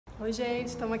Oi gente,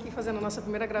 estamos aqui fazendo a nossa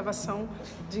primeira gravação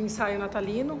de ensaio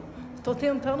natalino. Estou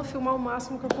tentando filmar o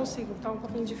máximo que eu consigo. Está um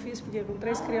pouquinho difícil porque com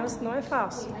 3 crianças não é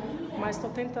fácil. Mas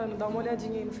estou tentando dar uma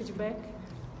olhadinha aí no feedback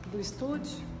do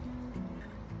estúdio.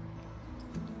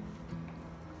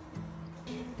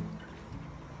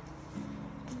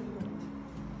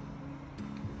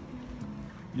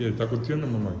 E aí, tá curtindo,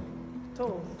 mamãe? Tô.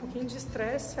 Um pouquinho de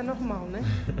estresse é normal, né?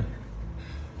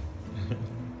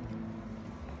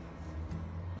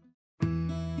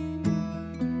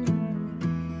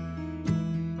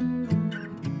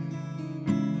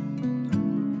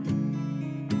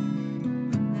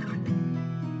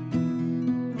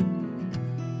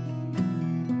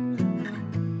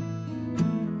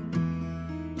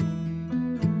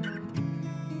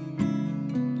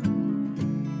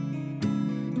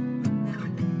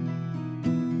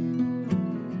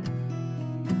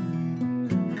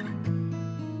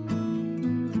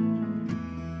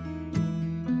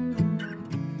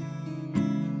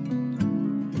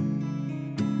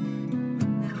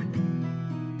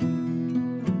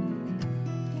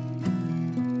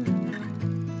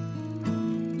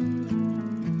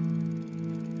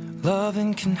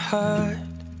 Loving can hurt.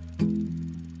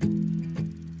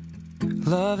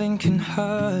 Loving can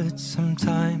hurt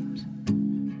sometimes,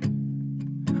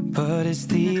 but it's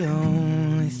the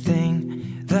only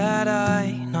thing that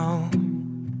I know.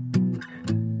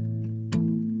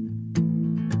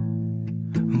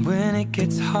 When it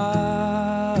gets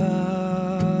hard,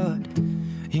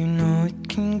 you know it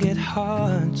can get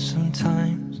hard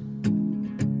sometimes.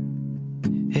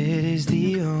 It is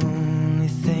the only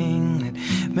thing that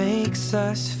makes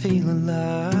us feel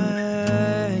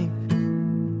alive.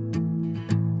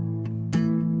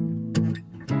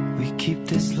 We keep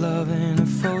this love in a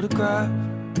photograph.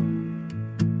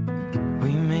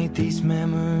 We made these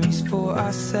memories for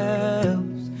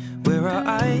ourselves, where our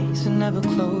eyes are never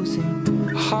closing,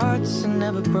 our hearts are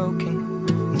never broken,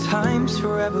 and time's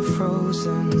forever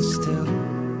frozen still.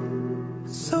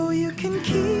 So you can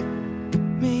keep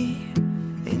me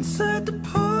inside the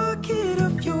pocket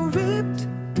of your ripped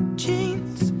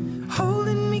jeans,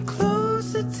 holding me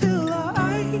closer till our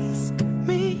eyes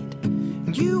meet.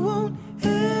 You won't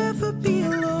ever be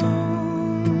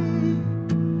alone.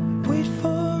 Wait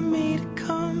for me to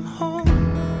come home.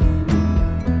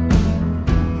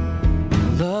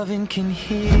 Loving can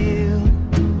heal.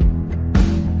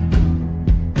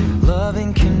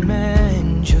 Loving can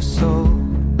mend your soul.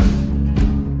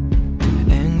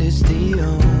 And it's the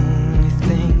only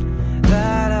thing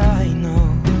that I know.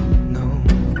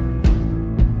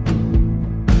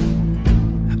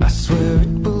 I swear it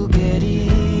will get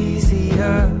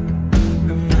easier.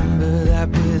 Remember that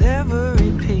with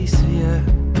every piece of you.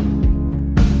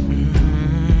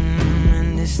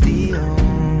 And it's the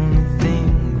only thing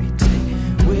we take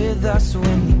with us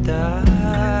when we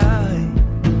die.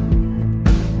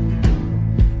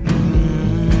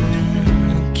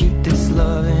 We keep this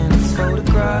love in a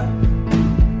photograph.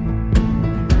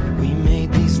 We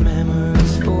made these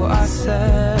memories for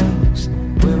ourselves,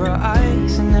 where our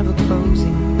eyes are never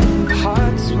closing,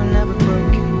 hearts were never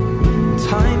broken,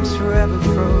 time's forever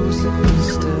frozen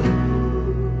still.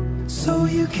 So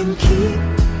you can keep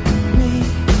me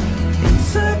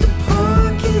inside the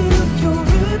pocket of your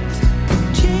ripped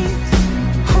jeans,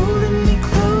 holding me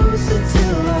closer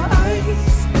till our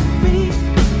eyes meet.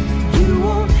 You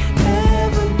won't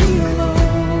ever be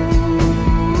alone.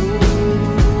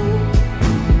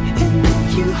 And if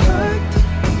you hurt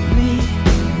me,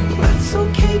 that's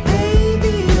okay,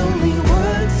 baby. Only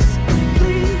words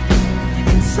bleed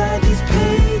inside these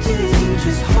pages. You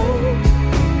just hold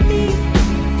me.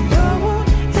 I won't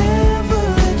ever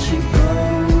let you go.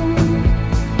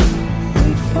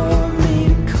 Wait for me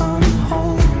to come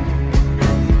home.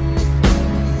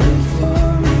 Wait for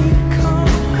me to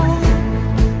come home.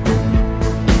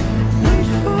 Wait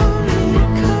for me to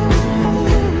come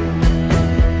home.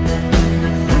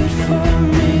 Wait for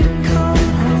me to come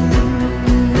home.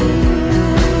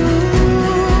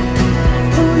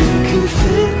 Oh, you can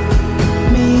fit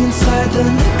me inside the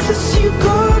necklace you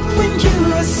got when you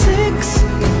were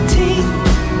 16,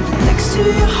 next to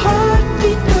your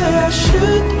heartbeat where I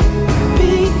should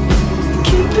be.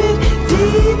 Keep it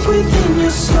deep within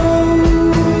your soul.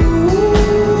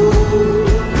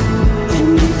 And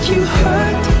if you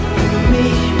hurt me,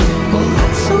 well,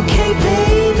 that's okay,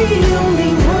 baby.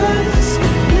 Only words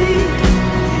bleed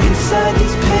inside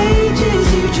these pages.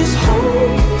 You just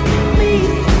hold me.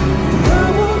 I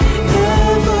won't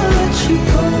ever let you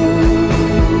go.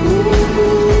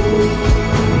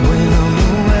 When I'm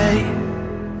away,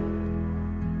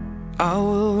 I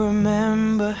will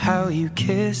remember how you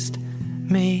kissed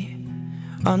me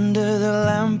under the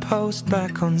lamp lamppost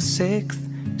back on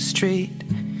 6th Street,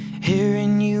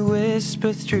 hearing you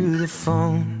whisper through the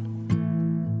phone.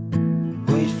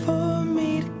 Wait for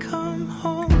me to come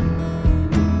home.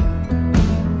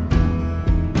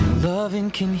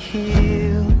 Loving can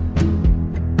heal,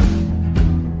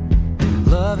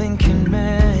 loving can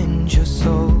mend your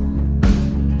soul,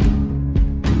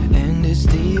 and it's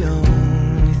the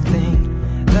only thing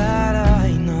that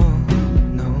I know.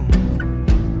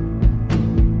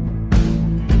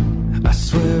 I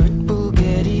swear it will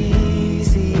get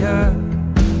easier.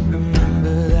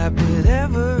 Remember that with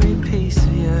every piece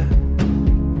of you.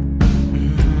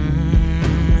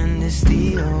 And it's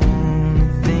the only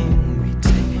thing we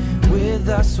take with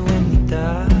us when we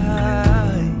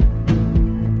die.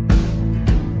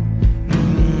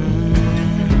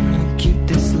 We keep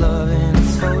this love in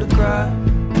its photograph.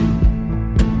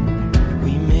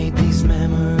 We made these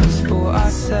memories for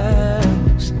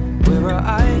ourselves, where our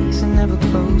eyes are never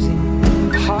closing,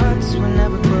 hearts were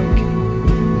never broken,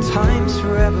 time's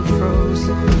forever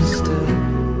frozen still.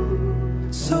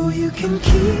 So you can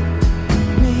keep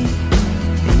me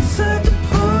inside the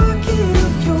pocket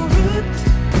of your ripped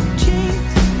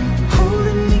jeans,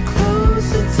 holding me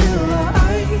closer till our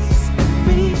eyes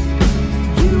meet.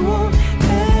 You won't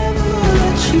ever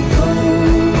let you go.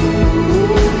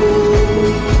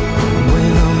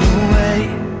 When I'm away,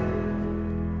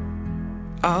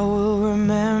 I will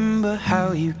remember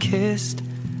how you kissed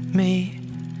me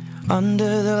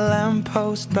under the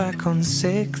lamppost back on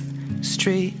 6th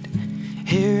Street,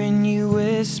 hearing you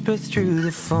whisper through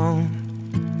the phone.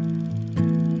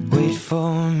 Wait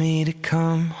for me to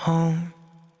come home.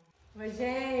 Oi,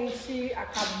 gente,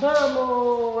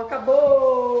 acabamos!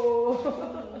 Acabou!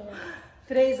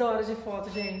 3 horas de foto,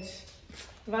 gente.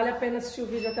 Vale a pena assistir o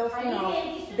vídeo até o final.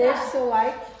 Deixe seu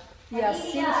like e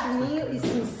assine o sininho e se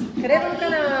inscreva no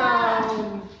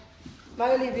canal.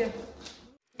 Vai, Olivia.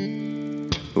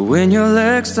 When your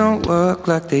legs don't work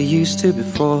like they used to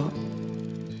before,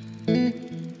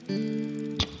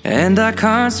 and I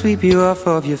can't sweep you off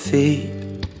of your feet,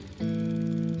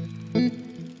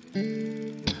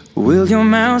 will your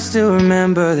mouth still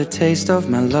remember the taste of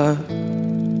my love?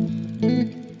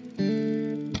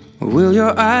 Will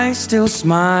your eyes still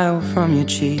smile from your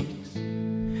cheeks?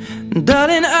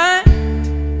 Darling, I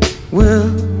will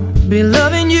be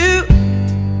loving you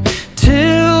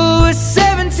till we're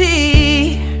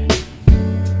 70.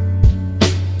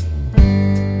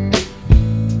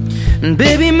 And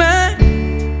baby, my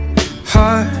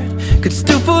heart could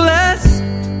still fall as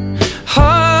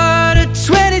hard at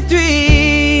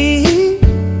 23.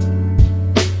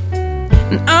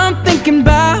 And I'm thinking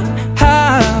about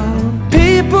how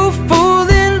people fall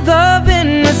in love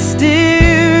in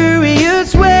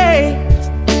mysterious ways.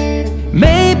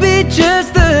 Maybe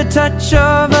just the touch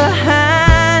of a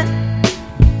hand.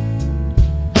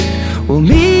 Well,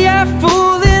 me, I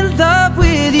fall in love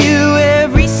with you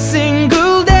every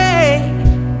single day.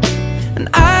 And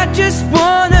I just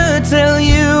wanna tell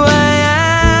you I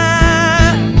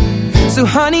am. So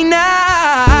honey,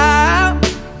 now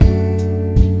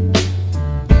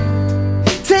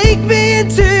take me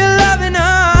into your loving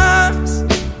arms.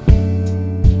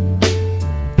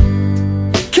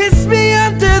 Kiss me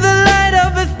under the light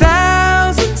of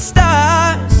 1,000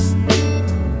 stars.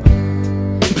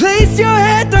 Place your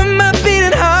head on my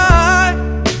beating heart.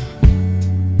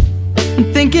 I'm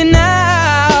thinking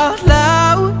out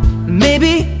loud,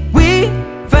 maybe we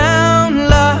found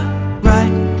love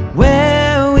right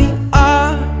where we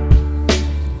are.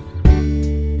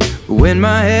 When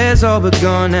my hair's all but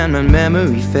gone and my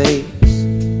memory fades,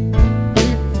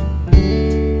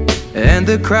 and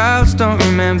the crowds don't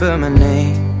remember my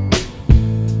name,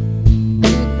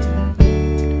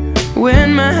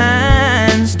 when my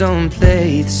hands don't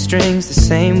play the strings the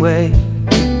same way,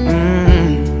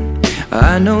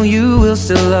 I know you will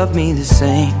still love me the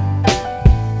same.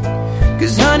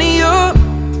 'Cause honey, your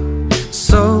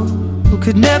soul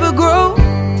could never grow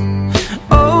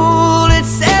old,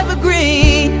 it's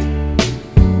evergreen.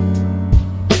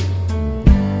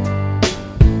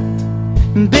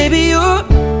 And baby, your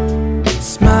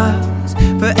smile's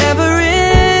forever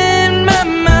in my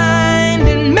mind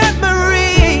and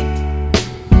memory.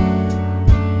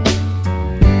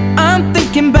 I'm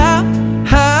thinking about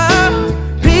how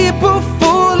people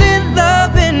fall in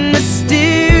love in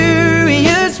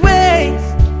mysterious ways.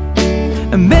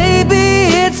 And maybe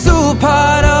it's all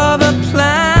part of a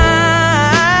plan.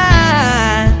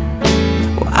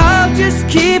 Well, I'll just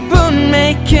keep on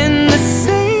making the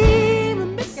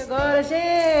same. E agora,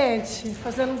 gente,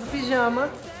 fazendo um pijama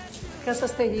com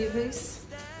essas terríveis,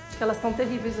 que elas estão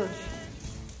terríveis hoje.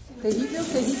 Terrível,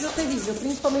 terrível, terrível.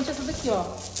 Principalmente essa daqui, ó.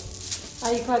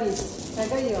 Aí, Clarice,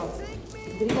 pega aí, ó.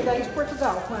 Brinca daí de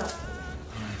Portugal com ela.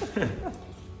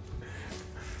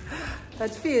 Tá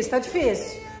difícil, tá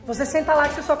difícil. Você senta lá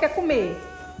que você só quer comer.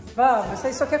 Vamos,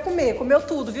 você só quer comer. Comeu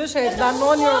tudo, viu, gente?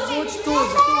 Danone, iogurte, tudo.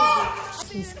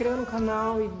 Se inscreva no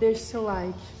canal e deixe seu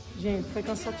like. Gente, foi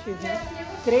cansativo, né?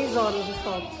 3 horas de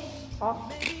foto. Ó.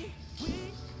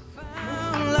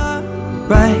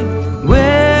 Right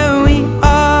where we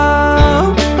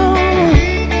are.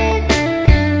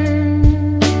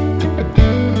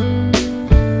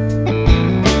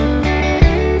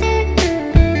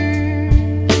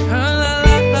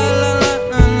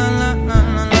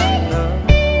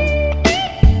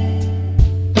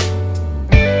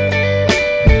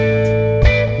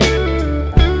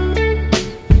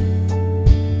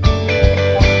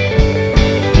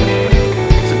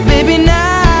 So baby,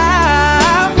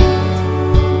 now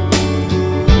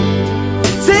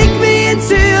take me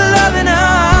into your loving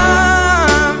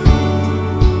arms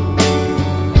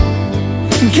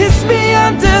and kiss me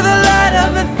under the light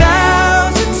of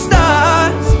 1,000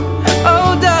 stars.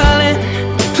 Oh darling,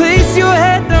 place your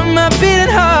head on my beating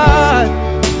heart.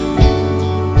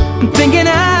 I'm thinking